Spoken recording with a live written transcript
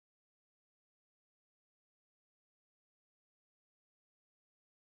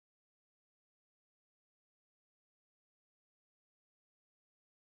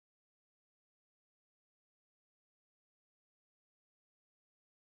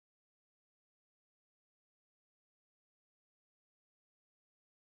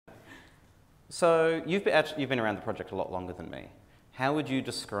So you've been around the project a lot longer than me. How would you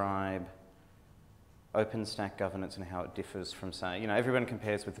describe OpenStack governance and how it differs from, say, everyone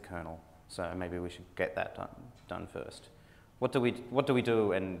compares with the kernel, so maybe we should get that done first. What do we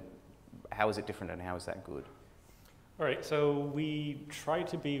do, and how is it different, and how is that good? All right, so we try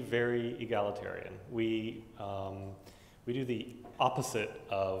to be very egalitarian. We do the opposite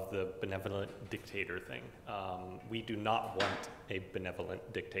of the benevolent dictator thing. We do not want a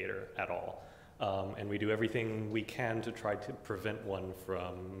benevolent dictator at all. And we do everything we can to try to prevent one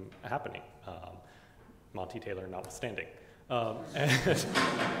from happening, Monty Taylor notwithstanding.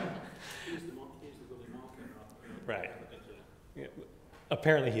 Right. Yeah.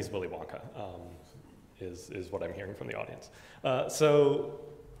 Apparently he's Willy Wonka, is what I'm hearing from the audience. So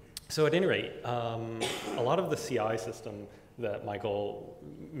at any rate, a lot of the CI system that Michael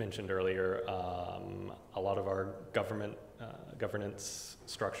mentioned earlier, a lot of our governance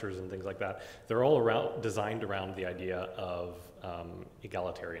structures and things like that, they're all designed around the idea of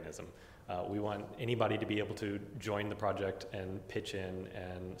egalitarianism. We want anybody to be able to join the project and pitch in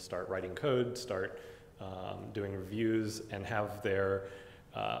and start writing code, start doing reviews, and have their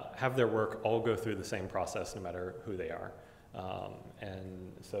work all go through the same process no matter who they are.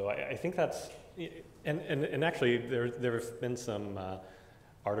 And so I think that's, and actually there have been some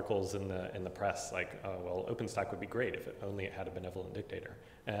articles in the press like, oh, well, OpenStack would be great if only it had a benevolent dictator.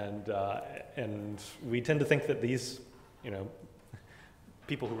 And we tend to think that these,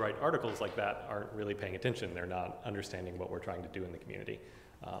 people who write articles like that aren't really paying attention. They're not understanding what we're trying to do in the community.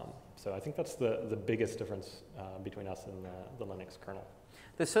 So I think that's the biggest difference between us and the Linux kernel.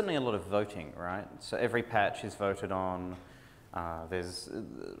 There's certainly a lot of voting, right? So every patch is voted on. There's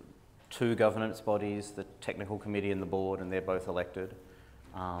two governance bodies, the technical committee and the board, and they're both elected,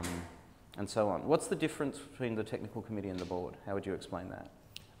 and so on. What's the difference between the technical committee and the board? How would you explain that?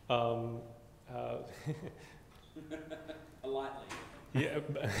 Lightly. Yeah,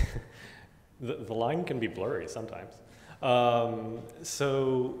 the line can be blurry sometimes.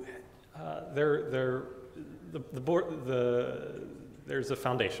 There's a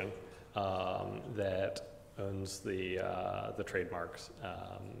foundation that owns the trademarks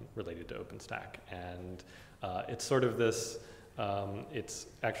related to OpenStack, and it's sort of this. It's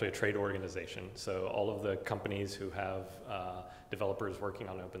actually a trade organization. So all of the companies who have developers working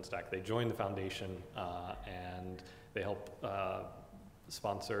on OpenStack, they join the foundation and they help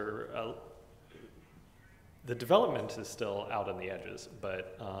sponsor. The development is still out on the edges,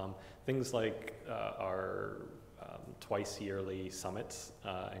 but things like our twice yearly summits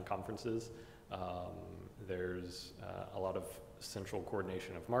and conferences. There's a lot of central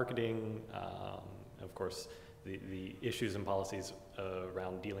coordination of marketing, of course, the issues and policies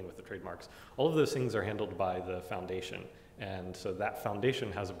around dealing with the trademarks. All of those things are handled by the foundation, and so that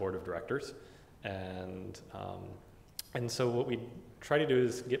foundation has a board of directors, and so what we try to do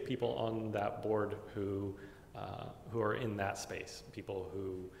is get people on that board who are in that space, people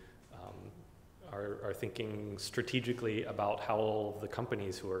who are thinking strategically about how all of the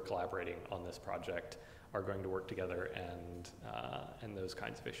companies who are collaborating on this project are going to work together and those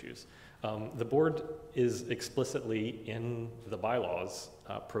kinds of issues. The board is explicitly in the bylaws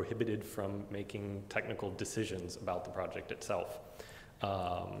prohibited from making technical decisions about the project itself,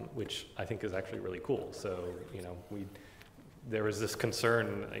 which I think is actually really cool. So, there was this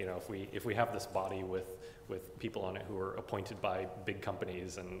concern, if we have this body with people on it who are appointed by big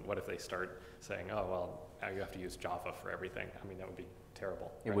companies, and what if they start saying, oh, well, now you have to use Java for everything? I mean, that would be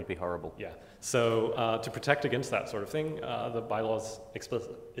terrible. It would be horrible. Yeah. So to protect against that sort of thing, the bylaws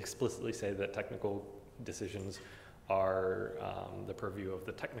explicitly say that technical decisions are the purview of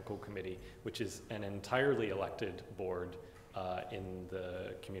the technical committee, which is an entirely elected board in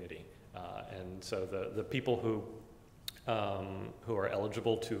the community. And so the people who are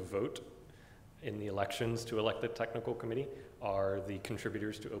eligible to vote in the elections to elect the technical committee are the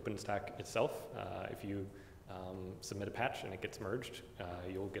contributors to OpenStack itself. If you submit a patch and it gets merged,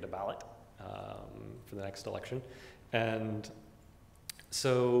 you'll get a ballot for the next election. And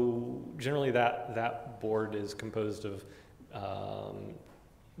so generally that board is composed of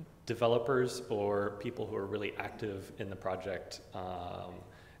developers or people who are really active in the project,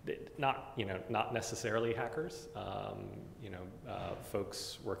 not necessarily hackers,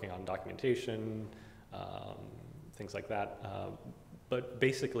 folks working on documentation, things like that. But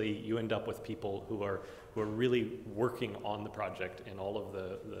basically, you end up with people who are really working on the project in all of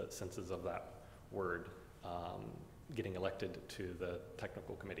the senses of that word, getting elected to the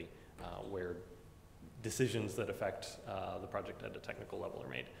technical committee, where decisions that affect the project at a technical level are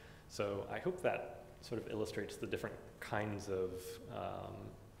made. So I hope that sort of illustrates the different kinds of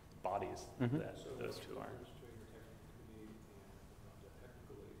bodies that those two are.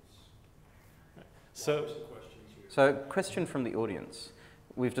 So question from the audience.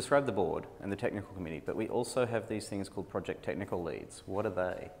 We've described the board and the technical committee, but we also have these things called project technical leads. What are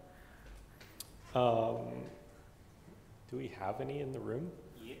they? Do we have any in the room?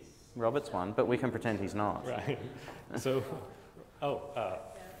 Yes. Robert's one, but we can pretend he's not. Right. So,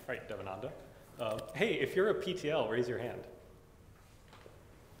 right, Devananda. Hey, if you're a PTL, raise your hand.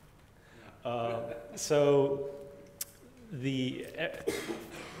 So, the...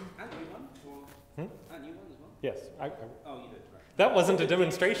 Aren't you one? Or, aren't you one as well? Yes. Oh, you did, right. That wasn't a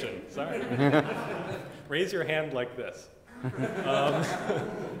demonstration, sorry. Raise your hand like this.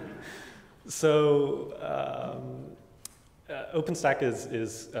 OpenStack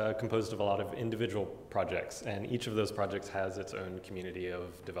is composed of a lot of individual projects, and each of those projects has its own community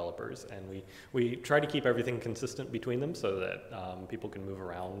of developers, and we try to keep everything consistent between them so that people can move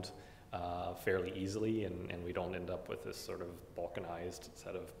around fairly easily, and we don't end up with this sort of balkanized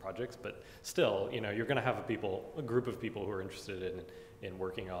set of projects. But still, you're going to have a group of people who are interested in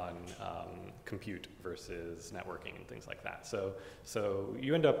working on compute versus networking and things like that. So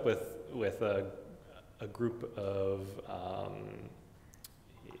you end up with a group of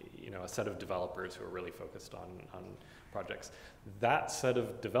a set of developers who are really focused on projects. That set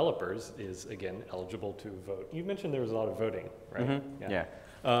of developers is, again, eligible to vote. You mentioned there was a lot of voting, right? Mm-hmm. Yeah.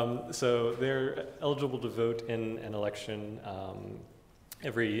 So they're eligible to vote in an election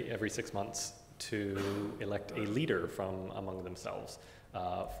every 6 months to elect a leader from among themselves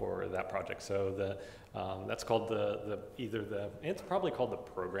for that project. So that's called it's probably called the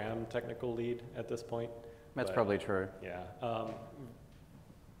program technical lead at this point. That's probably true. Yeah.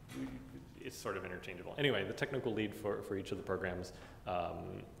 It's sort of interchangeable. Anyway, the technical lead for each of the programs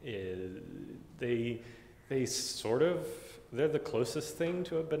they're the closest thing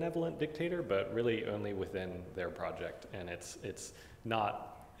to a benevolent dictator, but really only within their project, and it's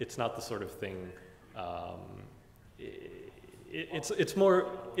not the sort of thing.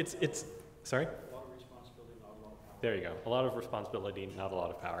 Sorry. There you go. A lot of responsibility, not a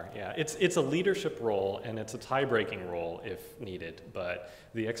lot of power. Yeah, it's a leadership role, and it's a tie-breaking role if needed, but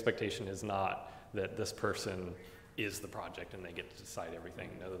the expectation is not that this person is the project and they get to decide everything.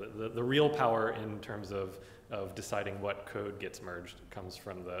 No, the real power in terms of deciding what code gets merged comes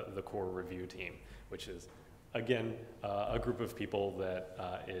from the core review team, which is, again, a group of people that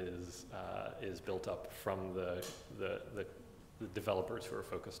is built up from the developers who are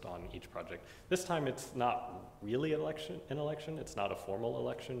focused on each project. This time it's not really an election, it's not a formal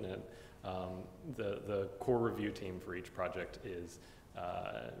election, and the core review team for each project is,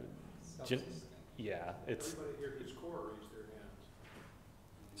 it's... Everybody here who's core raised their hands.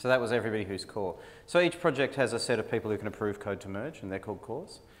 So that was everybody who's core. So each project has a set of people who can approve code to merge, and they're called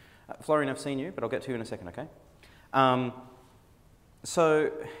cores. Florian, I've seen you, but I'll get to you in a second, okay?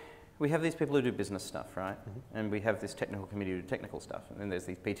 So we have these people who do business stuff, right? Mm-hmm. And we have this technical committee who do technical stuff. And then there's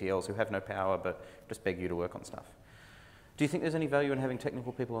these PTLs who have no power but just beg you to work on stuff. Do you think there's any value in having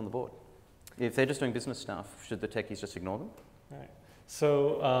technical people on the board? If they're just doing business stuff, should the techies just ignore them? All right.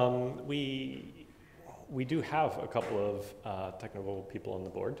 So we do have a couple of technical people on the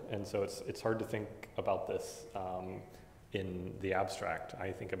board, and so it's hard to think about this in the abstract.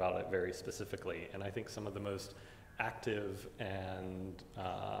 I think about it very specifically, and I think some of the most active and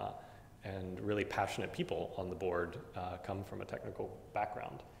really passionate people on the board come from a technical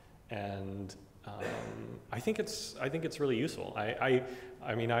background, and I think it's really useful. I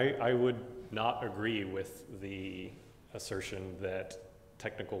mean I would not agree with the assertion that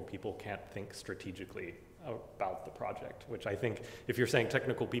technical people can't think strategically about the project, which I think if you're saying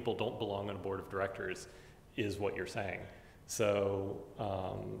technical people don't belong on a board of directors is what you're saying. So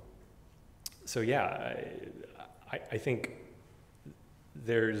yeah, I think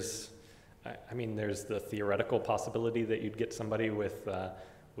there's the theoretical possibility that you'd get somebody with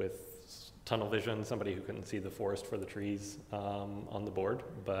tunnel vision, somebody who can see the forest for the trees on the board,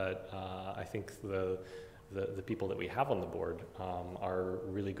 but I think the people that we have on the board are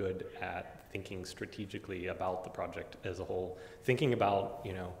really good at thinking strategically about the project as a whole, thinking about,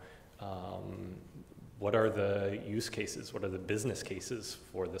 what are the use cases, what are the business cases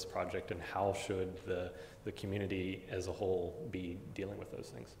for this project, and how should the community as a whole be dealing with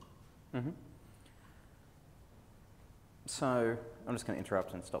those things. Mm-hmm. So I'm just going to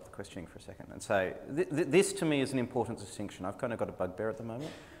interrupt and stop the questioning for a second and say, this to me is an important distinction. I've kind of got a bugbear at the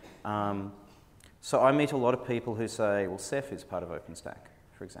moment. So I meet a lot of people who say, well, Ceph is part of OpenStack,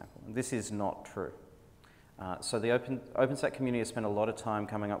 for example. And this is not true. So the OpenStack community has spent a lot of time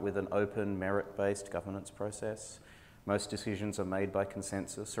coming up with an open, merit-based governance process. Most decisions are made by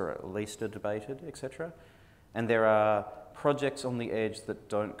consensus or at least are debated, etc. And there are projects on the edge that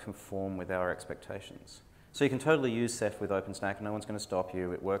don't conform with our expectations. So you can totally use Ceph with OpenStack, no one's going to stop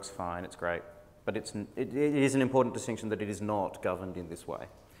you, it works fine, it's great. But it is an important distinction that it is not governed in this way.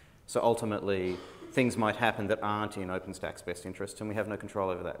 So ultimately, things might happen that aren't in OpenStack's best interest, and we have no control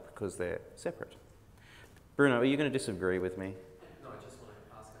over that because they're separate. Bruno, are you going to disagree with me? No, I just want to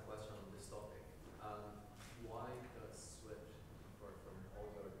ask a question on this topic. Why does Swift differ from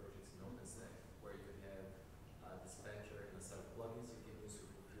all the other projects in OpenStack, where you have a dispatcher and a set of plugins you can use to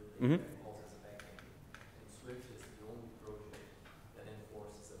fulfill the calls as a backend? And Swift is the only project that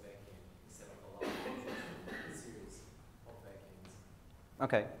enforces a backend instead of allowing a series of backends.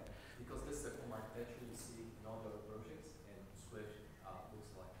 Okay. Because this is a common architecture you see in all the other projects, and Swift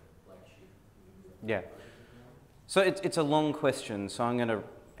looks like the black sheep. Yeah. So it's a long question, so I'm going to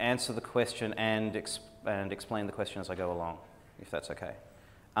answer the question and explain the question as I go along, if that's okay.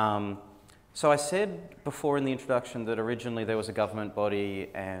 So I said before in the introduction that originally there was a government body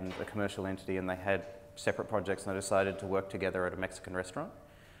and a commercial entity and they had separate projects and they decided to work together at a Mexican restaurant.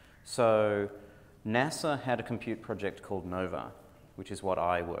 So NASA had a compute project called Nova, which is what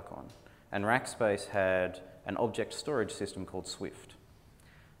I work on. And Rackspace had an object storage system called Swift,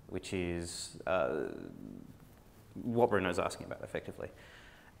 which is what Bruno's asking about, effectively.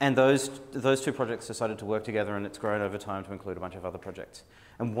 And those two projects decided to work together, and it's grown over time to include a bunch of other projects.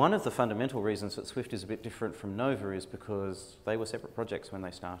 And one of the fundamental reasons that Swift is a bit different from Nova is because they were separate projects when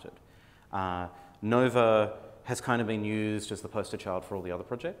they started. Nova has kind of been used as the poster child for all the other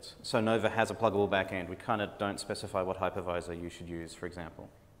projects. So Nova has a pluggable backend. We kind of don't specify what hypervisor you should use, for example.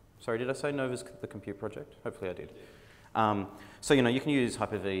 Sorry, did I say Nova's the compute project? Hopefully I did. So, you know, you can use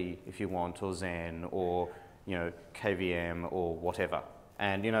Hyper-V if you want, or Zen, or, you know, KVM, or whatever.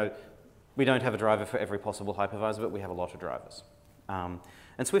 And, you know, we don't have a driver for every possible hypervisor, but we have a lot of drivers. And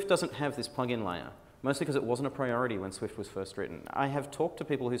Swift doesn't have this plugin layer, mostly because it wasn't a priority when Swift was first written. I have talked to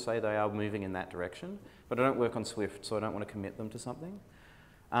people who say they are moving in that direction, but I don't work on Swift, so I don't want to commit them to something.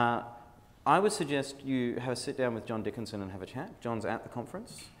 I would suggest you have a sit down with John Dickinson and have a chat. John's at the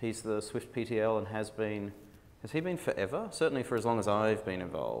conference. He's the Swift PTL and has he been forever? Certainly for as long as I've been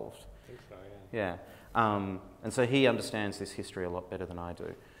involved. I think so, yeah. Yeah. And so he understands this history a lot better than I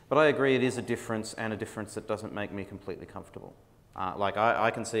do. But I agree it is a difference, and a difference that doesn't make me completely comfortable. Like I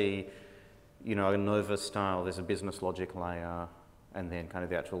can see, you know, a Nova style, there's a business logic layer, and then kind of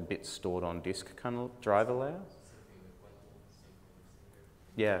the actual bits stored on disk kind of driver layer.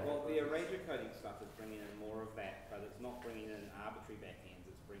 Yeah. Well, the arranger coding stuff is bringing in more of that, but it's not bringing in arbitrary backends,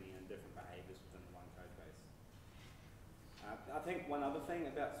 it's bringing in different behaviors within the one code base. I think one other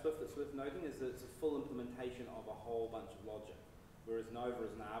thing about Swift that's worth noting is that it's a full implementation of a whole bunch of logic, whereas Nova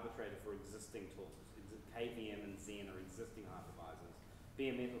is an arbitrator for existing tools. KVM and Zen are existing hypervisors.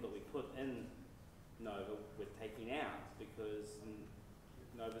 Bare metal that we put in Nova, we're taking out because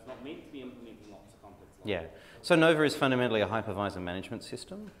Nova's not meant to be implementing lots of complex logic. Yeah. So Nova is fundamentally a hypervisor management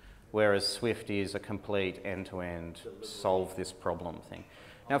system, whereas Swift is a complete end-to-end solve this problem thing.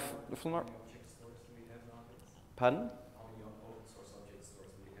 Now, pardon?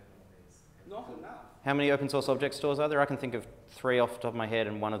 Not enough. How many open source object stores are there? I can think of 3 off the top of my head,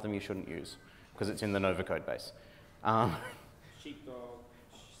 and one of them you shouldn't use because it's in the Nova code base. Sheepdog,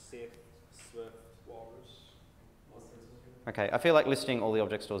 Ceph, Swift, Walrus. Okay, I feel like listing all the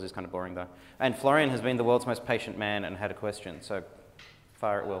object stores is kind of boring though. And Florian has been the world's most patient man and had a question, so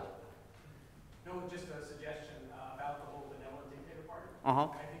fire at will. No, just a suggestion about the whole vanilla dictator part. Uh-huh.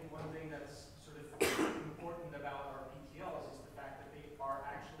 I think one thing that's sort of important about our PTLs is the fact that they are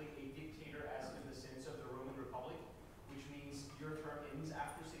actually a dictator as in the sense of the Roman Republic, which means your term ends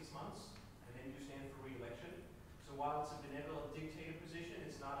after 6 months, and then you stand for re-election. So while it's a benevolent dictator position,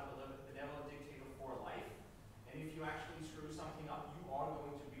 it's not a benevolent dictator for life. And if you actually screw something up, you are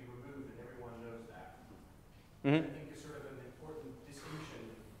going to be removed, and everyone knows that. Mm-hmm. I think is sort of an important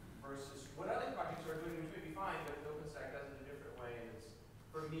distinction versus what other projects are doing, which may be fine, but OpenStack does it a different way, and it's,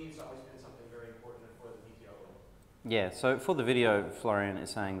 for me, it's always been something very important for the PTO role. Yeah, so for the video, Florian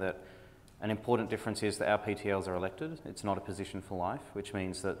is saying that an important difference is that our PTLs are elected. It's not a position for life, which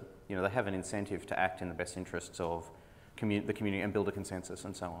means that, you know, they have an incentive to act in the best interests of the community and build a consensus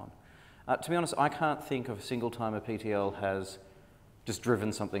and so on. To be honest, I can't think of a single time a PTL has just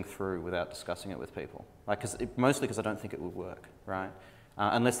driven something through without discussing it with people. Like, mostly because I don't think it would work, right?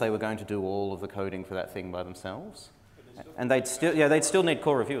 Unless they were going to do all of the coding for that thing by themselves. And they'd still need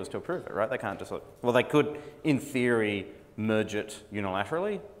core reviewers to approve it, right? They can't just, well, they could, in theory, merge it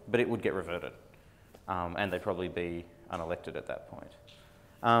unilaterally, but it would get reverted. And they'd probably be unelected at that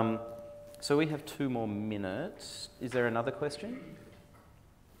point. So we have 2 more minutes. Is there another question?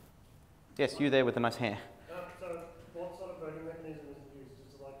 Yes, you there with the nice hair. So what sort of voting mechanism is used?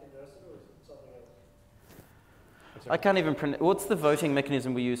 Is it like converted or is it something else? I can't even pronounce. What's the voting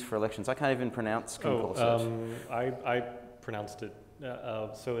mechanism we use for elections? I can't even pronounce concurso. I pronounced it.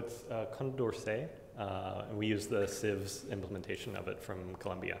 So it's Condorcet, and we use the CIV's implementation of it from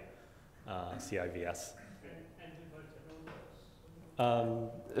Columbia, CIVS.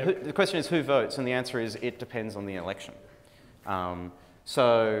 The question is who votes, and the answer is it depends on the election.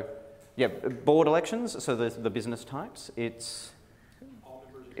 So, yeah, board elections, so the business types, it's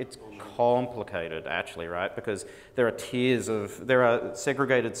complicated actually, right? Because there are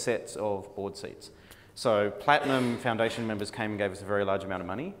segregated sets of board seats. So Platinum Foundation members came and gave us a very large amount of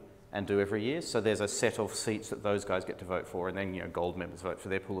money and do every year. So there's a set of seats that those guys get to vote for, and then Gold members vote for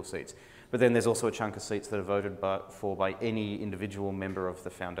their pool of seats. But then there's also a chunk of seats that are voted for by any individual member of the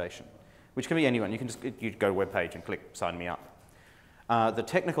foundation, which can be anyone. You can just you go to a webpage and click sign me up. The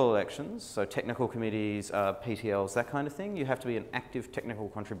technical elections, so technical committees, PTLs, that kind of thing, you have to be an active technical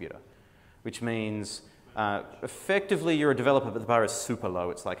contributor, which means effectively you're a developer, but the bar is super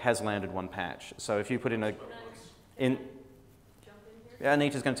low. It's like has landed 1 patch. So if you put in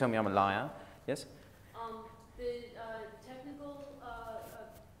Anita's going to tell me I'm a liar. Yes? The technical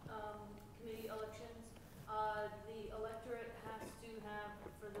committee elections, the electorate has to have,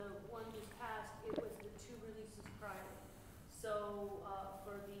 for the one just passed, it was the 2 releases prior. So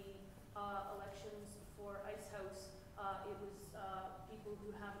for the elections for Ice House, it was people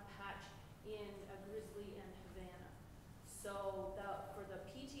who have a patch in Grizzly and Havana. So for the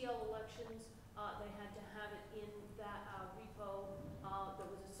PTL elections, they had to have it in that repo that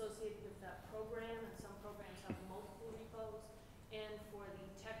was associated with that program, and some programs have multiple repos. And for the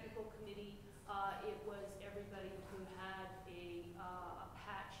technical committee, it was everybody who had a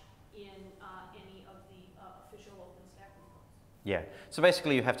patch in any of the official OpenStack repos. Yeah, so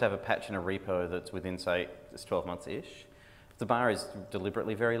basically you have to have a patch in a repo that's within, say, 12 months-ish. The bar is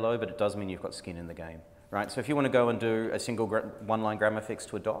deliberately very low, but it does mean you've got skin in the game, right? So if you want to go and do a single one-line grammar fix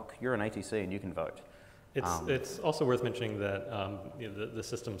to a doc, you're an ATC and you can vote. It's also worth mentioning that the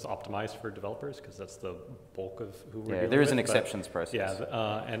system's optimized for developers because that's the bulk of who we're dealing with. There is an exceptions process.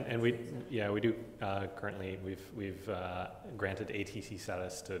 Yeah, and we do currently we've granted ATC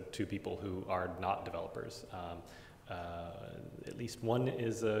status to 2 people who are not developers. At least one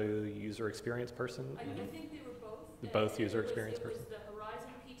is a user experience person. I think they were both. Both user experience person. It was the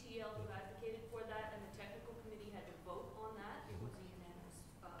Horizon PTL who advocated for that, and the technical committee had to vote on that. It was a unanimous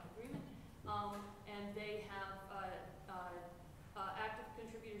agreement. And they have active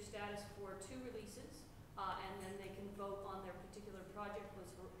contributor status for 2 releases, and then they can vote on their particular project,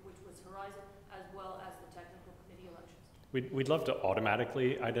 which was Horizon, as well as the technical committee elections. We'd love to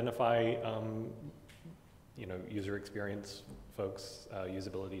automatically identify user experience folks,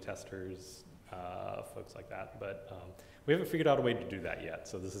 usability testers, folks like that, but we haven't figured out a way to do that yet,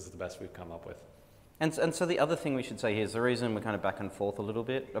 so this is the best we've come up with. And so the other thing we should say here is the reason we're kind of back and forth a little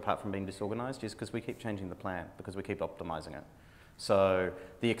bit, apart from being disorganized, is because we keep changing the plan, because we keep optimizing it. So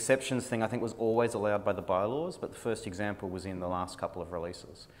the exceptions thing I think was always allowed by the bylaws, but the first example was in the last couple of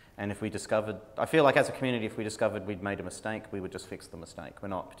releases. And if we discovered, I feel like as a community, if we discovered we'd made a mistake, we would just fix the mistake. We're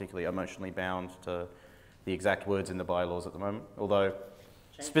not particularly emotionally bound to the exact words in the bylaws at the moment, although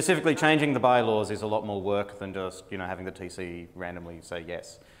specifically changing the bylaws is a lot more work than just having the TC randomly say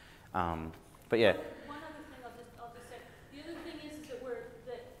yes. But yeah. One other thing I'll just say. The other thing is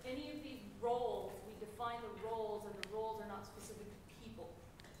that any of these roles, we define the roles, and the roles are not specific to people.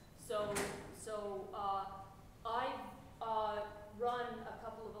 So I've run a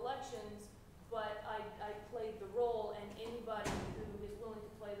couple of elections, but I played the role, and anybody who is willing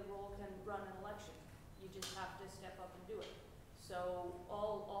to play the role can run an election. You just have to step up and do it. So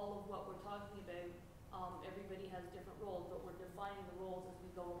all of what we're talking about, everybody has different roles, but we're defining the roles as we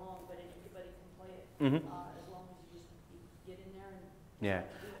go along, but anybody can play it as long as you just get in there and yeah.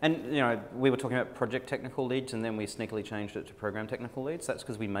 And we were talking about project technical leads, and then we sneakily changed it to program technical leads. That's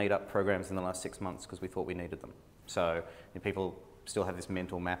because we made up programs in the last 6 months because we thought we needed them. So people still have this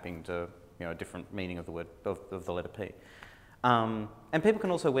mental mapping to a different meaning of the word of the letter P. And people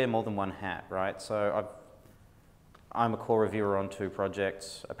can also wear more than one hat, right? So I'm a core reviewer on 2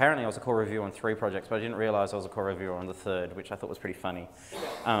 projects. Apparently I was a core reviewer on 3 projects, but I didn't realize I was a core reviewer on the 3rd, which I thought was pretty funny.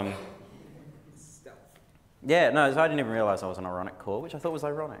 Yeah, no, I didn't even realize I was an ironic core, which I thought was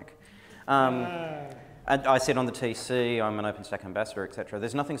ironic. And I sit on the TC, I'm an OpenStack ambassador, etc.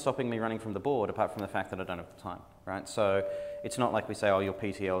 There's nothing stopping me running from the board apart from the fact that I don't have the time, right? So it's not like we say, oh, you're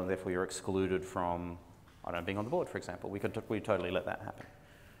PTL and therefore you're excluded from, I don't know, being on the board, for example. We totally let that happen.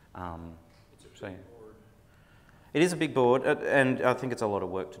 So, yeah. Board. It is a big board, and I think it's a lot of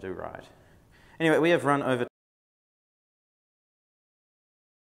work to do right. Anyway, we have run over